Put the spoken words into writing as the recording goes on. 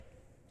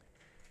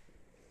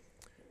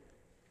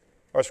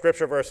Our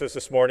scripture verses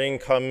this morning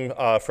come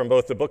from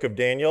both the book of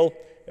Daniel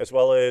as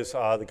well as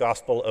the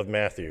Gospel of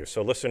Matthew.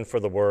 So listen for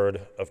the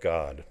word of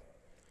God.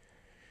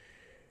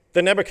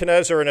 Then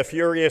Nebuchadnezzar, in a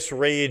furious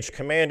rage,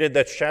 commanded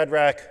that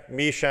Shadrach,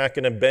 Meshach,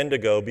 and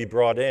Abednego be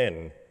brought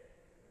in.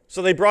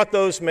 So they brought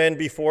those men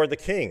before the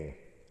king.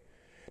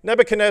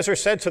 Nebuchadnezzar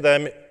said to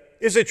them,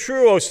 "Is it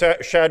true, O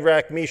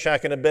Shadrach,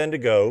 Meshach, and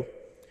Abednego,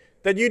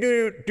 that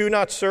you do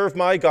not serve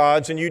my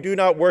gods and you do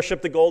not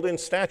worship the golden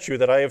statue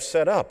that I have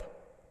set up?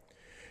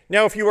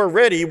 Now if you are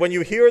ready, when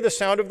you hear the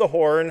sound of the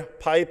horn,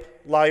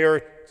 pipe,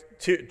 lyre,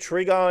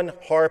 trigon,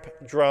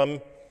 harp,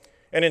 drum,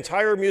 an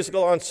entire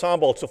musical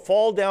ensemble, to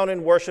fall down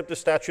and worship the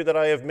statue that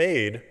I have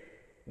made,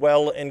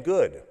 well and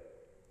good.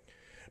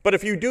 But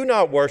if you do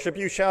not worship,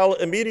 you shall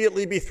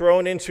immediately be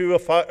thrown into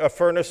a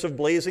furnace of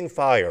blazing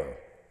fire.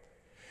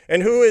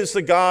 And who is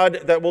the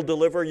God that will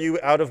deliver you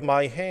out of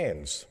my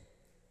hands?"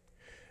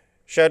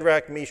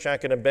 Shadrach,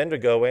 Meshach, and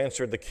Abednego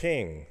answered the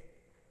king,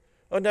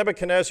 "O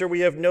Nebuchadnezzar, we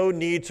have no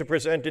need to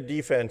present a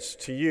defense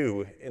to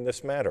you in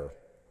this matter.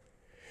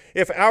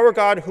 If our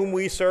God whom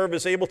we serve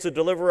is able to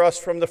deliver us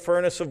from the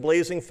furnace of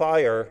blazing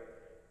fire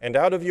and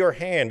out of your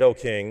hand, O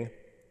king,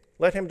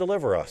 let him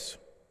deliver us.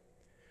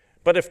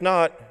 But if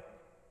not,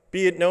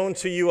 be it known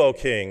to you, O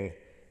king,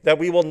 that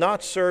we will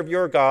not serve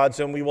your gods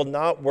and we will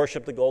not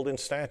worship the golden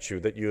statue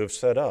that you have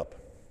set up."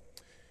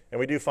 And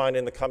we do find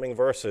in the coming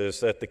verses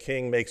that the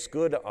king makes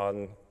good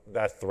on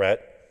that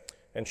threat,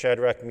 and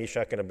Shadrach,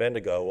 Meshach, and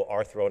Abednego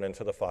are thrown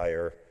into the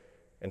fire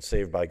and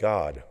saved by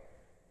God.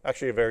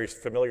 Actually, a very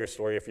familiar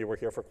story if you were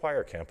here for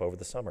choir camp over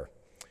the summer.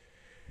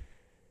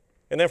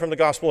 And then from the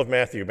Gospel of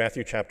Matthew,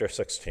 Matthew chapter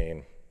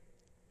 16.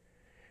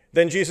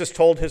 Then Jesus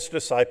told his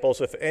disciples,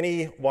 "If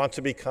any want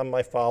to become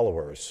my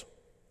followers,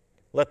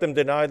 let them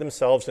deny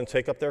themselves and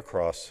take up their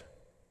cross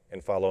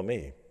and follow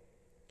me.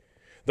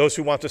 Those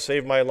who want to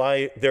save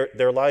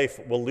their life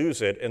will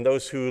lose it, and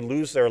those who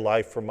lose their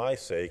life for my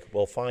sake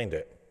will find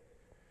it.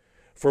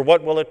 For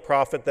what will it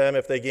profit them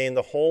if they gain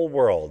the whole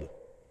world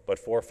but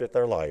forfeit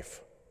their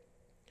life?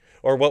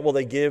 Or what will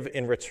they give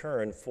in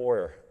return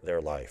for their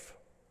life?"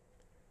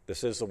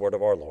 This is the word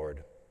of our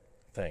Lord.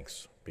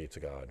 Thanks be to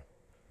God.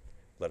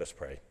 Let us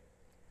pray.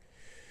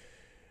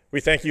 We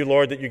thank you,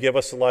 Lord, that you give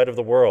us the light of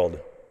the world.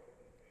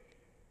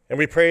 And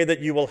we pray that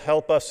you will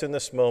help us in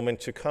this moment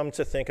to come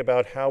to think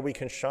about how we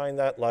can shine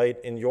that light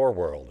in your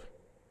world.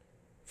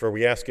 For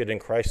we ask it in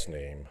Christ's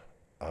name.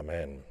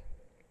 Amen.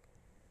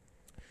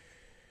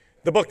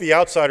 The book The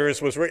Outsiders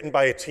was written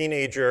by a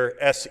teenager,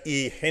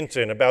 S.E.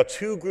 Hinton, about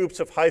two groups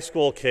of high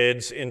school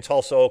kids in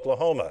Tulsa,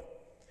 Oklahoma.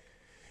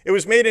 It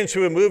was made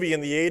into a movie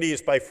in the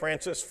 80s by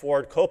Francis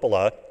Ford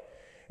Coppola,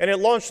 and it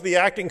launched the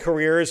acting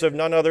careers of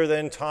none other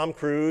than Tom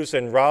Cruise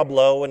and Rob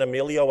Lowe and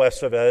Emilio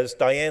Estevez,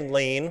 Diane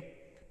Lane,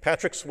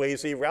 Patrick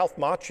Swayze, Ralph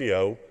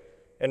Macchio,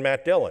 and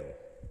Matt Dillon.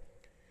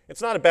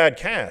 It's not a bad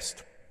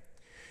cast.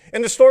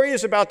 And the story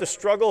is about the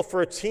struggle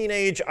for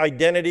teenage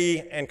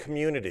identity and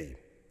community.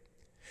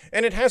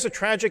 And it has a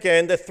tragic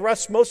end that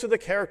thrusts most of the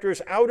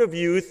characters out of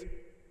youth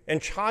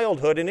and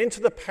childhood and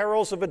into the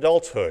perils of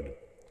adulthood.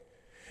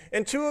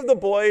 And two of the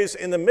boys,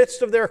 in the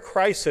midst of their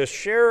crisis,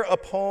 share a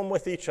poem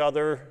with each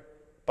other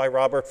by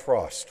Robert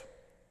Frost.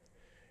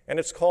 And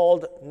it's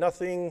called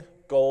 "Nothing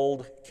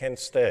Gold Can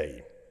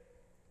Stay."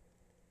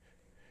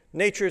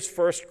 Nature's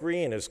first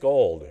green is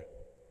gold,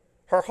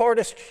 her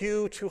hardest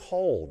hue to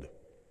hold.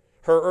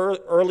 Her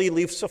early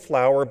leaf's a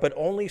flower, but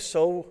only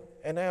so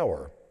an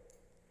hour.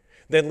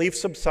 Then leaf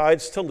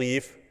subsides to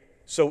leaf,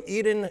 so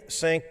Eden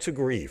sank to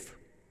grief.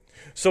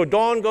 So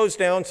dawn goes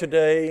down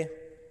today,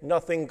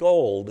 nothing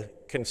gold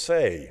can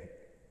say.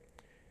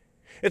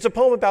 It's a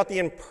poem about the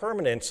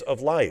impermanence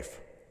of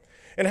life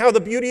and how the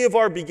beauty of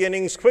our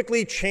beginnings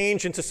quickly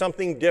change into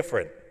something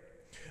different.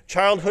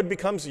 Childhood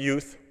becomes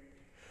youth.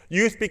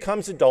 Youth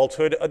becomes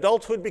adulthood,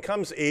 adulthood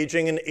becomes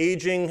aging, and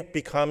aging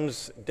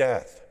becomes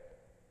death.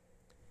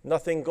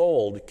 Nothing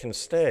gold can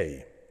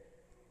stay.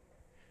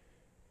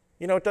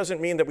 You know, it doesn't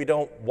mean that we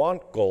don't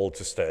want gold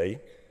to stay.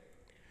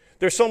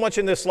 There's so much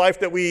in this life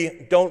that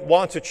we don't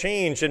want to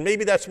change, and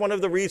maybe that's one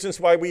of the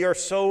reasons why we are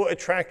so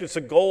attracted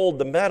to gold,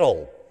 the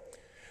metal,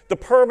 the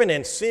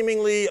permanence,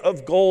 seemingly,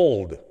 of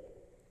gold.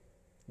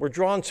 We're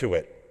drawn to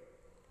it.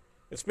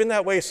 It's been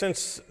that way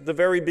since the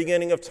very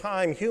beginning of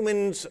time.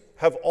 Humans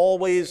have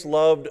always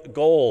loved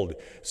gold.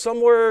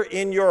 Somewhere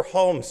in your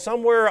home,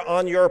 somewhere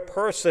on your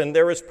person,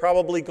 there is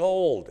probably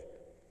gold.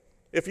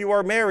 If you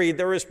are married,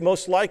 there is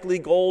most likely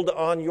gold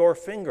on your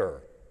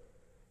finger.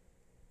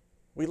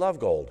 We love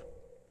gold.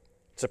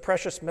 It's a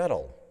precious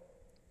metal.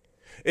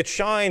 It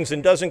shines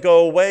and doesn't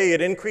go away.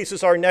 It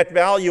increases our net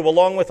value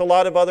along with a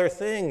lot of other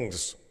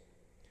things.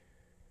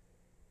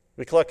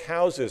 We collect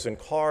houses and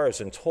cars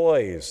and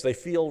toys. They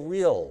feel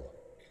real.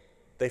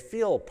 They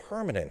feel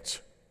permanent.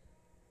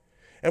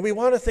 And we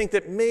want to think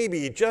that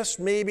maybe, just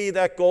maybe,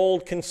 that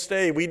gold can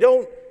stay. We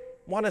don't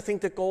want to think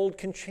that gold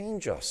can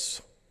change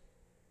us.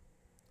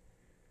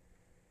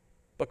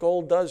 But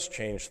gold does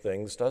change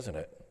things, doesn't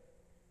it?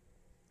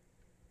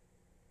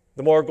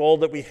 The more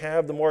gold that we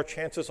have, the more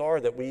chances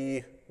are that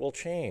we will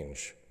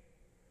change.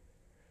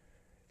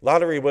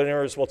 Lottery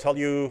winners will tell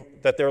you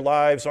that their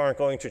lives aren't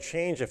going to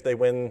change if they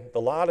win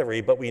the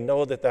lottery, but we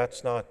know that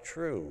that's not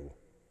true.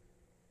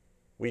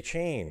 We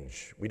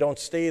change. We don't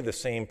stay the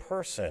same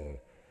person.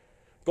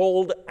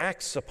 Gold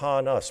acts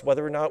upon us,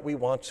 whether or not we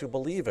want to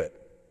believe it.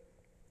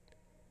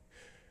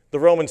 The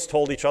Romans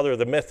told each other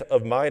the myth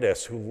of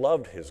Midas, who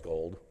loved his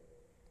gold.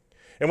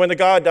 And when the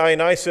god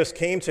Dionysus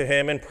came to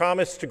him and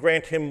promised to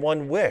grant him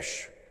one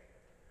wish,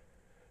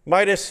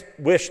 Midas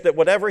wished that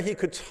whatever he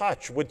could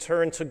touch would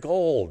turn to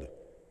gold.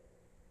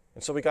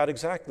 And so he got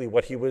exactly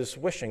what he was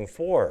wishing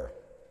for.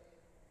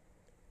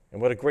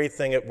 And what a great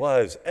thing it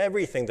was.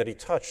 Everything that he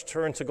touched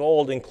turned to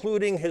gold,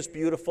 including his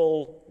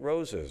beautiful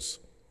roses.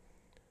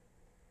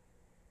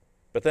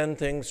 But then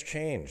things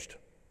changed.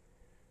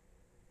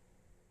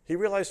 He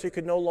realized he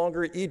could no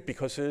longer eat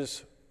because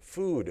his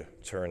food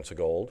turned to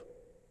gold.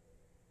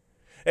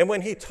 And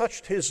when he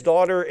touched his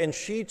daughter and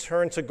she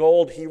turned to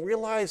gold, he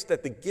realized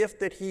that the gift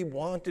that he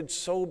wanted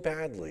so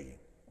badly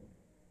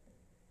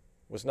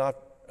was not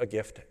a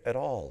gift at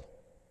all.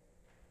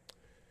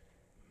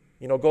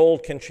 You know,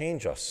 gold can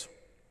change us.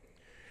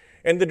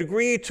 And the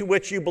degree to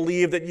which you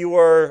believe that you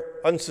are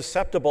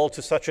unsusceptible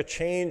to such a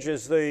change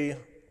is the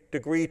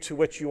degree to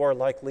which you are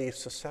likely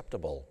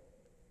susceptible.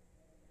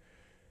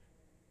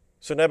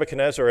 So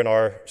Nebuchadnezzar, in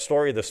our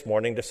story this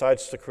morning,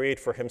 decides to create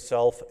for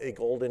himself a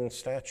golden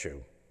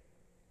statue,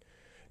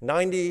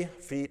 90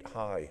 feet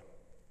high,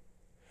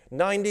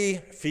 90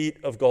 feet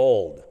of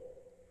gold,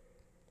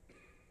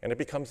 and it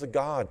becomes a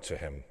god to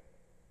him.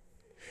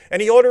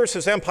 And he orders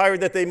his empire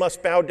that they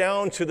must bow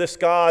down to this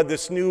god,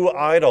 this new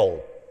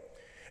idol.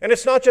 And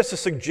it's not just a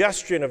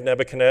suggestion of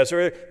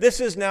Nebuchadnezzar.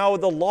 This is now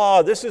the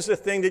law. This is the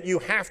thing that you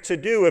have to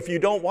do if you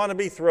don't want to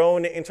be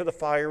thrown into the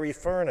fiery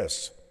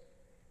furnace.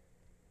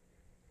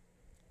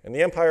 And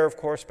the empire, of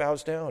course,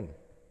 bows down.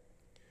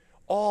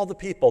 All the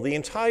people, the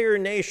entire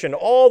nation,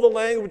 all the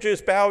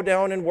languages bow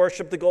down and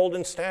worship the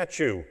golden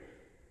statue.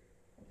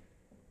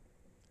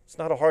 It's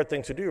not a hard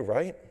thing to do,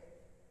 right?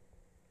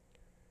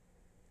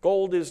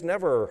 Gold is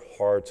never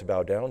hard to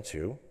bow down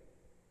to.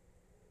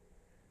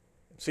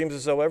 It seems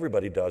as though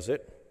everybody does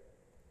it.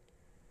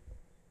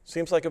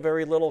 Seems like a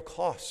very little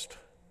cost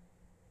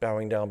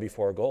bowing down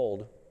before gold.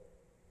 Do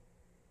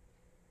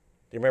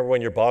you remember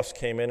when your boss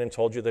came in and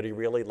told you that he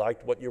really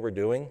liked what you were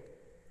doing?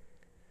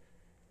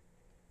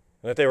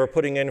 And that they were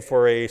putting in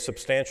for a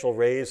substantial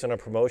raise and a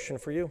promotion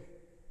for you?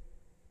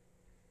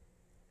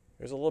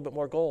 There's a little bit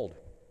more gold.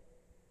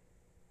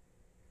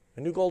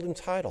 A new golden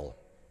title.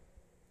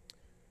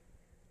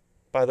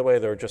 By the way,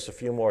 there are just a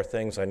few more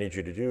things I need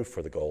you to do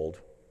for the gold.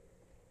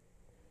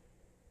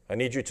 I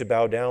need you to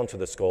bow down to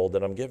this gold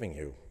that I'm giving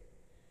you.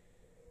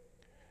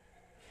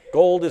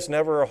 Gold is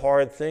never a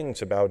hard thing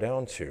to bow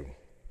down to.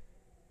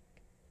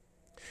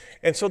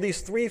 And so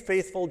these three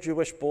faithful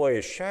Jewish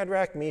boys,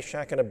 Shadrach,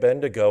 Meshach, and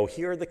Abednego,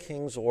 hear the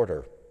king's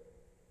order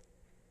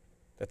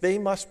that they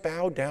must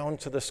bow down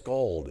to this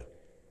gold.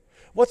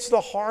 What's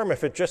the harm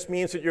if it just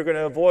means that you're going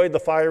to avoid the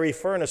fiery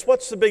furnace?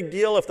 What's the big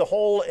deal if the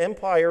whole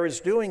empire is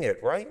doing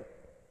it, right?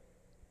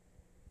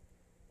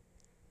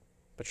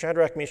 But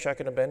Shadrach, Meshach,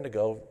 and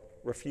Abednego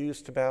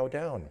refuse to bow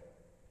down.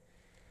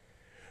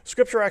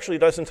 Scripture actually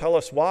doesn't tell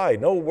us why.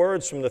 No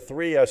words from the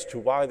three as to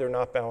why they're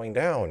not bowing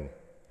down.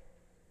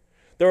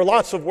 There are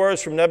lots of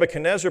words from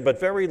Nebuchadnezzar,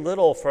 but very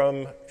little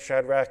from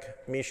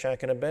Shadrach,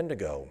 Meshach, and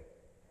Abednego.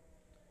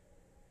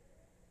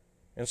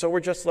 And so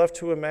we're just left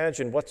to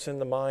imagine what's in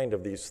the mind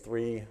of these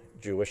three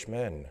Jewish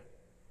men.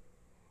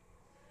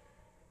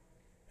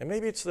 And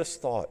maybe it's this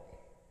thought.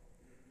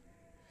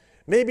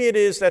 Maybe it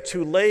is that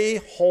to lay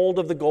hold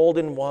of the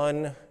golden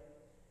one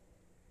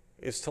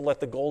is to let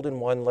the golden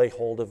one lay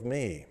hold of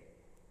me.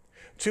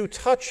 To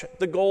touch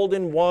the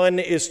golden one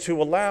is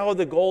to allow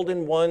the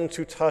golden one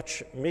to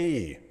touch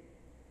me.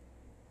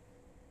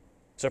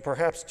 To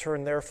perhaps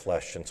turn their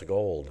flesh into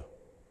gold.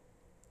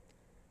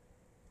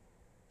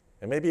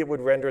 And maybe it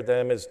would render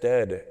them as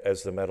dead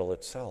as the metal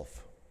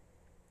itself.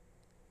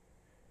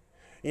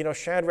 You know,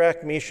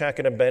 Shadrach, Meshach,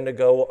 and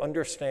Abednego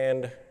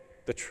understand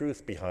the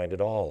truth behind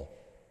it all.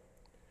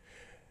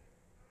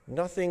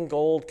 Nothing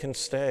gold can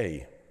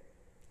stay.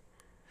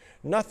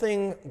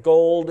 Nothing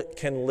gold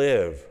can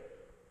live.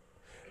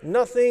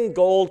 Nothing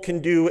gold can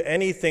do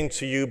anything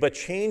to you but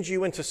change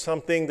you into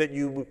something that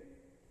you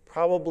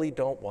probably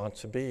don't want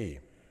to be.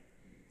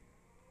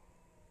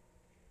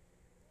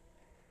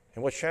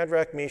 And what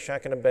Shadrach,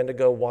 Meshach, and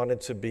Abednego wanted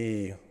to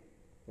be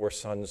were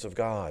sons of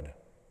God.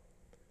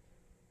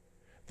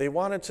 They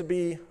wanted to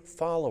be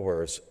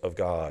followers of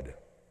God.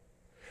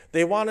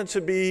 They wanted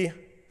to be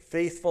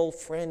faithful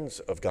friends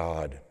of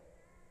God.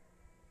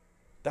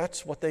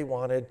 That's what they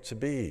wanted to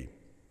be.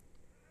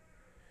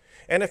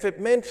 And if it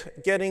meant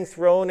getting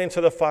thrown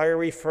into the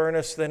fiery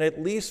furnace, then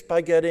at least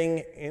by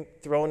getting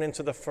thrown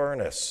into the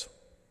furnace,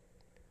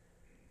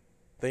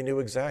 they knew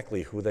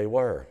exactly who they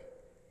were.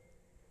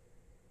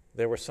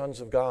 They were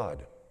sons of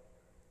God,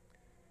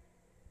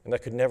 and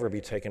that could never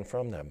be taken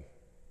from them.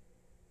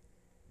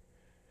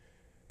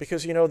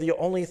 Because, you know, the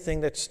only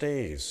thing that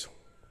stays,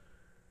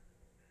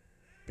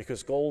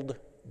 because gold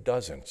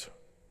doesn't,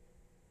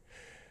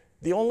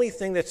 the only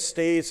thing that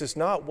stays is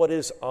not what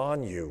is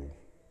on you,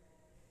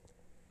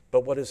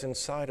 but what is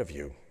inside of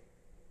you.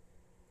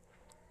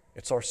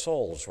 It's our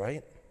souls,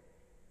 right?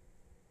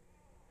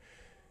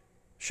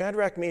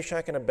 Shadrach,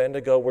 Meshach, and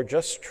Abednego were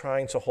just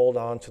trying to hold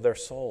on to their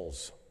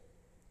souls.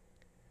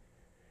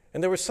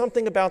 And there was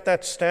something about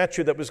that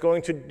statue that was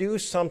going to do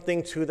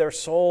something to their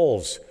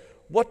souls.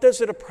 What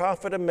does it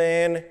profit a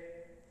man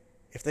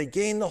if they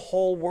gain the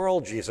whole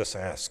world, Jesus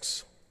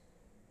asks,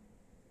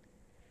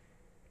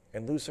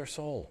 and lose their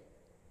soul?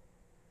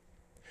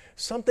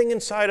 Something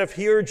inside of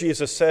here,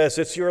 Jesus says,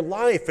 it's your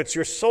life, it's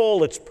your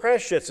soul, it's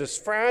precious, it's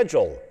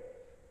fragile,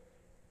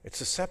 it's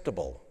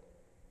susceptible.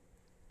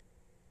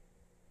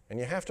 And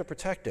you have to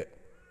protect it.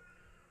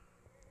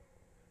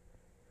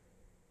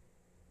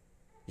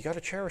 You got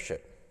to cherish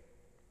it.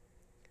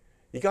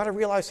 You got to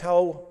realize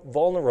how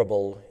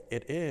vulnerable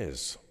it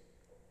is.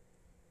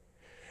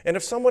 And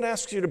if someone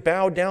asks you to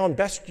bow down,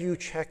 best you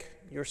check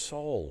your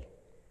soul.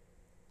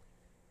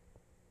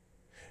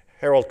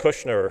 Harold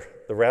Kushner,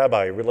 the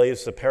rabbi,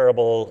 relays the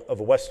parable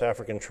of a West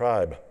African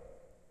tribe.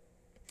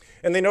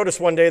 And they noticed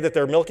one day that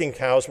their milking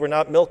cows were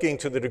not milking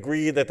to the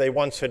degree that they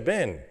once had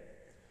been.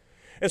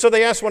 And so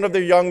they asked one of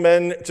their young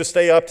men to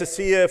stay up to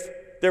see if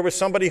there was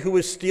somebody who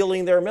was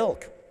stealing their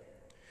milk.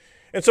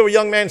 And so a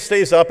young man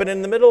stays up, and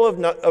in the middle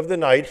of the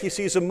night, he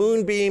sees a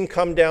moonbeam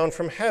come down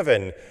from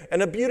heaven.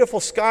 And a beautiful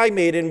sky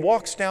maiden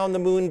walks down the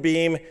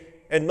moonbeam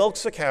and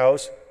milks the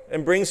cows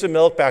and brings the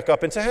milk back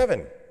up into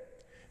heaven.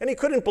 And he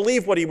couldn't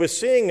believe what he was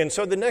seeing, and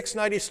so the next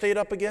night he stayed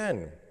up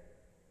again.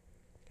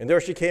 And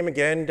there she came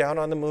again, down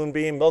on the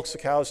moonbeam, milks the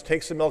cows,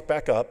 takes the milk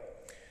back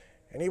up,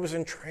 and he was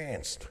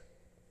entranced.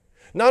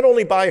 Not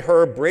only by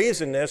her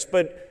brazenness,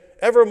 but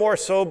ever more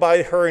so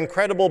by her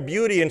incredible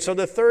beauty. And so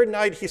the third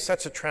night he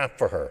sets a trap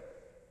for her.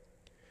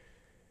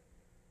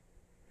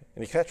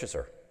 And he catches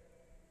her.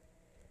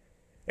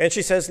 And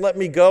she says, "Let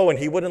me go," and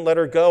he wouldn't let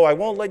her go. "I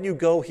won't let you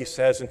go," he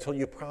says, "until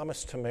you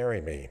promise to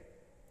marry me."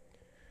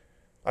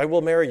 "I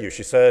will marry you,"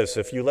 she says,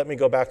 "if you let me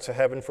go back to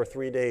heaven for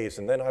 3 days,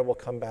 and then I will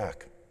come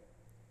back,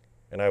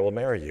 and I will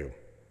marry you."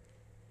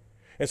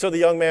 And so the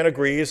young man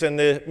agrees, and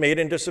the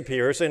maiden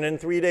disappears, and in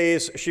 3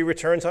 days she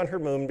returns on her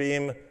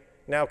moonbeam,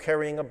 now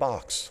carrying a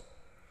box.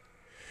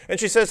 And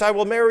she says, "I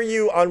will marry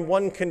you on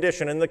one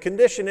condition, and the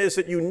condition is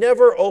that you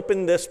never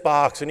open this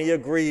box." And he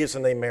agrees,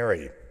 and they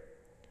marry. And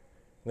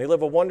they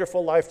live a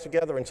wonderful life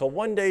together until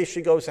one day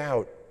she goes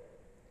out,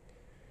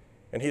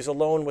 and he's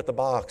alone with the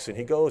box, and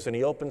he goes and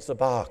he opens the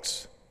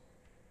box,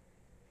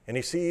 and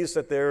he sees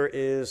that there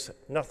is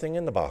nothing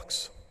in the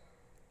box.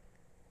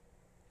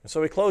 And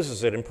so he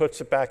closes it and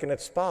puts it back in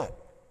its spot.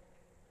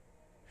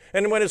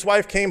 And when his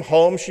wife came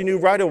home, she knew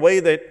right away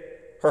that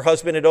her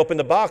husband had opened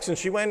the box, and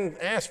she went and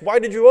asked, "Why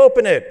did you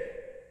open it?"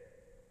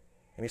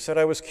 And he said,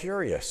 "I was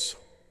curious."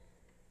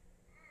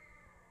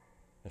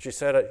 And she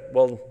said,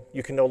 "Well,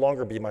 you can no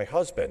longer be my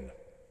husband."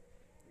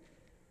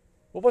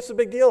 "Well, what's the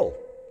big deal?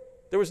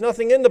 There was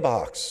nothing in the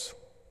box."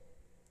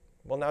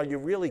 "Well, now you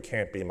really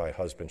can't be my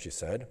husband," she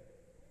said,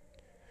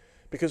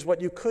 "because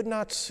what you could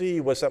not see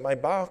was that my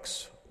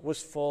box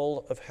was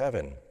full of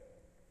heaven.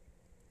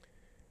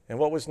 And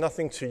what was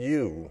nothing to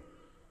you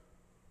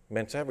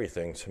meant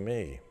everything to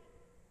me.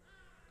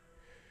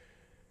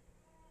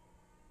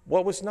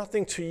 What was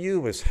nothing to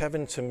you is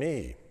heaven to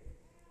me."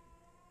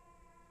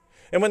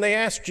 And when they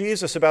asked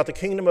Jesus about the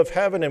kingdom of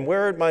heaven and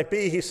where it might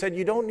be, he said,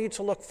 "You don't need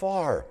to look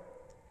far,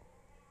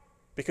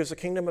 because the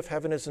kingdom of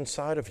heaven is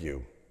inside of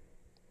you.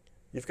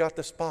 You've got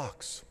this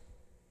box.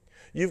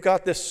 You've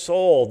got this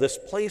soul, this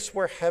place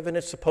where heaven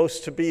is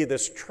supposed to be,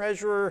 this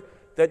treasure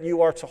that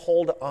you are to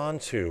hold on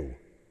to."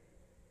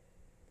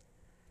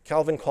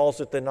 Calvin calls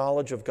it the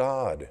knowledge of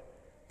God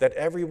that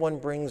everyone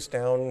brings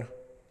down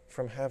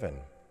from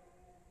heaven.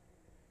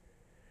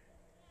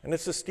 And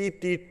it's this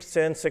deep, deep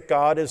sense that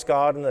God is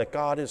God and that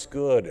God is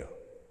good,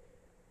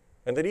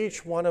 and that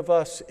each one of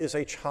us is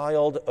a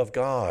child of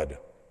God,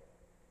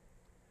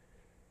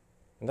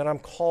 and that I'm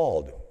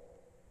called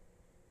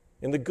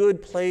in the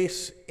good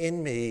place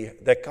in me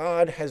that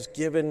God has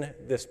given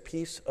this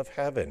piece of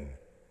heaven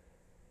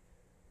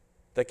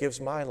that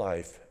gives my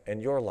life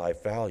and your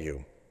life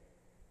value.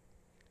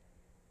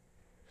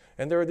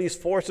 And there are these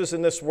forces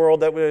in this world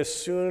that would as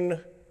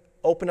soon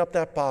open up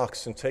that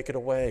box and take it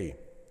away,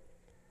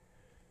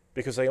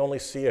 because they only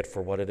see it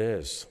for what it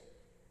is.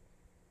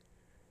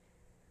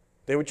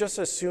 They would just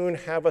as soon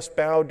have us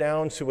bow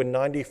down to a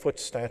 90-foot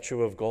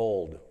statue of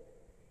gold,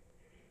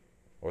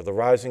 or the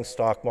rising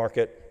stock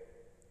market,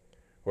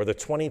 or the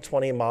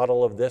 2020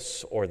 model of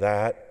this or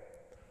that,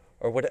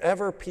 or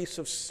whatever piece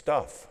of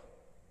stuff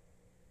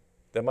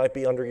that might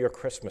be under your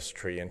Christmas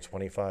tree in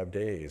 25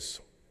 days,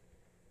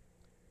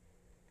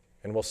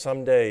 and will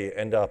someday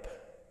end up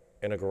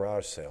in a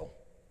garage sale.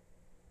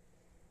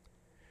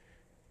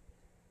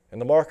 And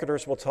the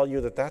marketers will tell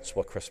you that that's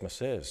what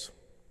Christmas is.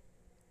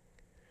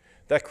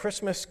 That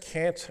Christmas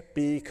can't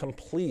be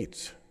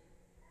complete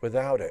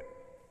without it.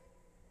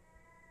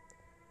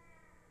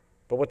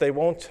 But what they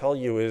won't tell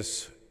you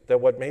is that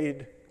what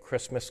made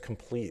Christmas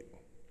complete,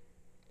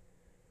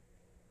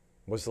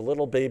 was the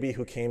little baby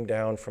who came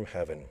down from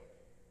heaven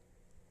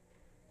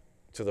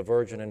to the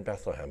Virgin in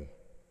Bethlehem,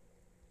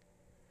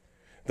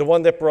 the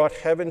one that brought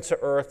heaven to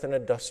earth in a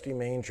dusty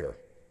manger,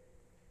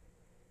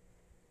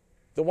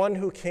 the one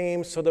who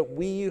came so that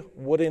we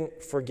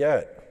wouldn't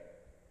forget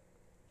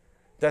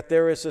that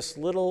there is this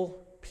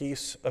little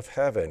piece of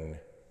heaven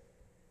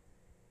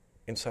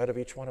inside of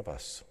each one of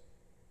us.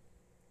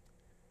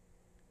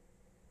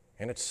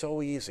 And it's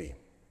so easy.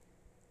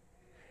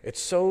 It's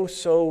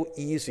so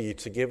easy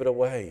to give it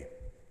away,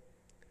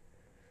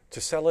 to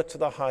sell it to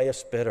the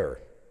highest bidder,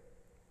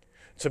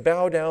 to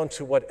bow down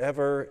to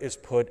whatever is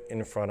put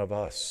in front of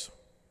us.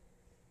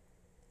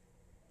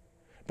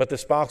 But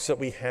this box that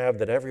we have,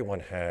 that everyone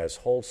has,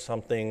 holds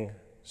something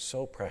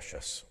so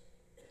precious,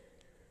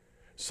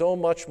 so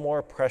much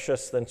more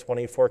precious than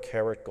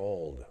 24-karat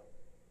gold.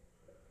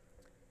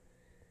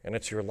 And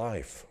it's your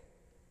life,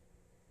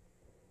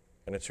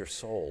 and it's your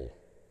soul.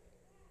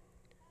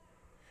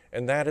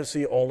 And that is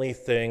the only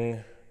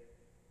thing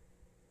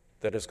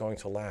that is going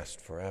to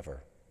last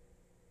forever.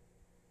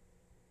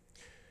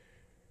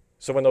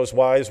 So when those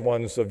wise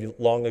ones of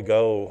long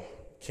ago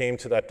came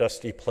to that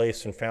dusty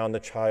place and found the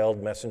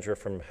child messenger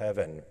from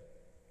heaven,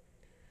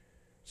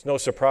 it's no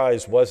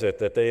surprise, was it,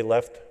 that they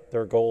left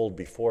their gold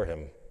before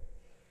him.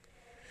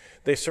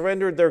 They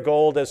surrendered their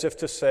gold as if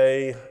to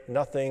say,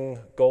 nothing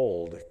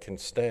gold can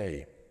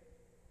stay,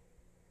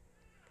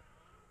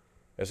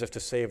 as if to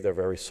save their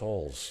very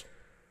souls.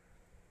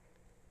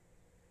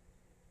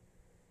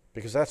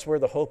 Because that's where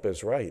the hope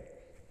is, right?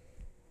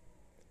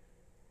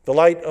 The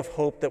light of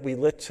hope that we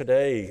lit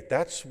today,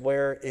 that's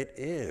where it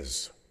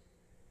is.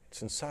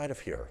 It's inside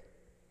of here.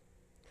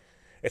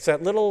 It's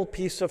that little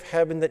piece of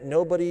heaven that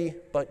nobody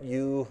but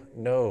you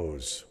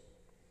knows.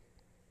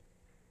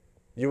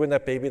 You and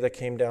that baby that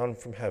came down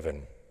from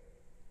heaven.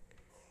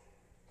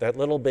 That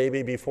little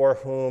baby before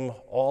whom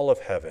all of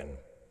heaven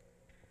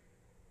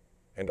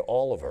and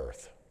all of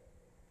earth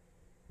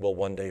will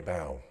one day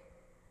bow.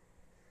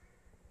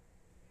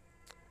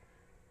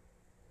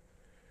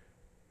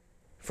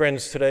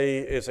 Friends, today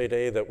is a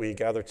day that we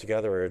gather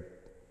together at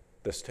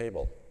this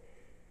table,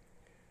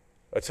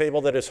 a table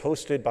that is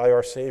hosted by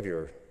our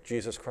Savior,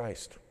 Jesus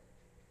Christ.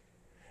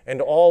 And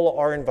all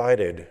are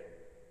invited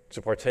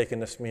to partake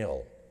in this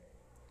meal.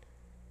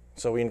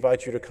 So we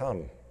invite you to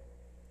come.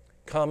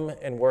 Come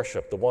and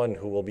worship the one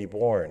who will be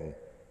born,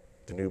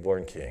 the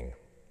newborn King.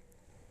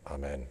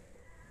 Amen.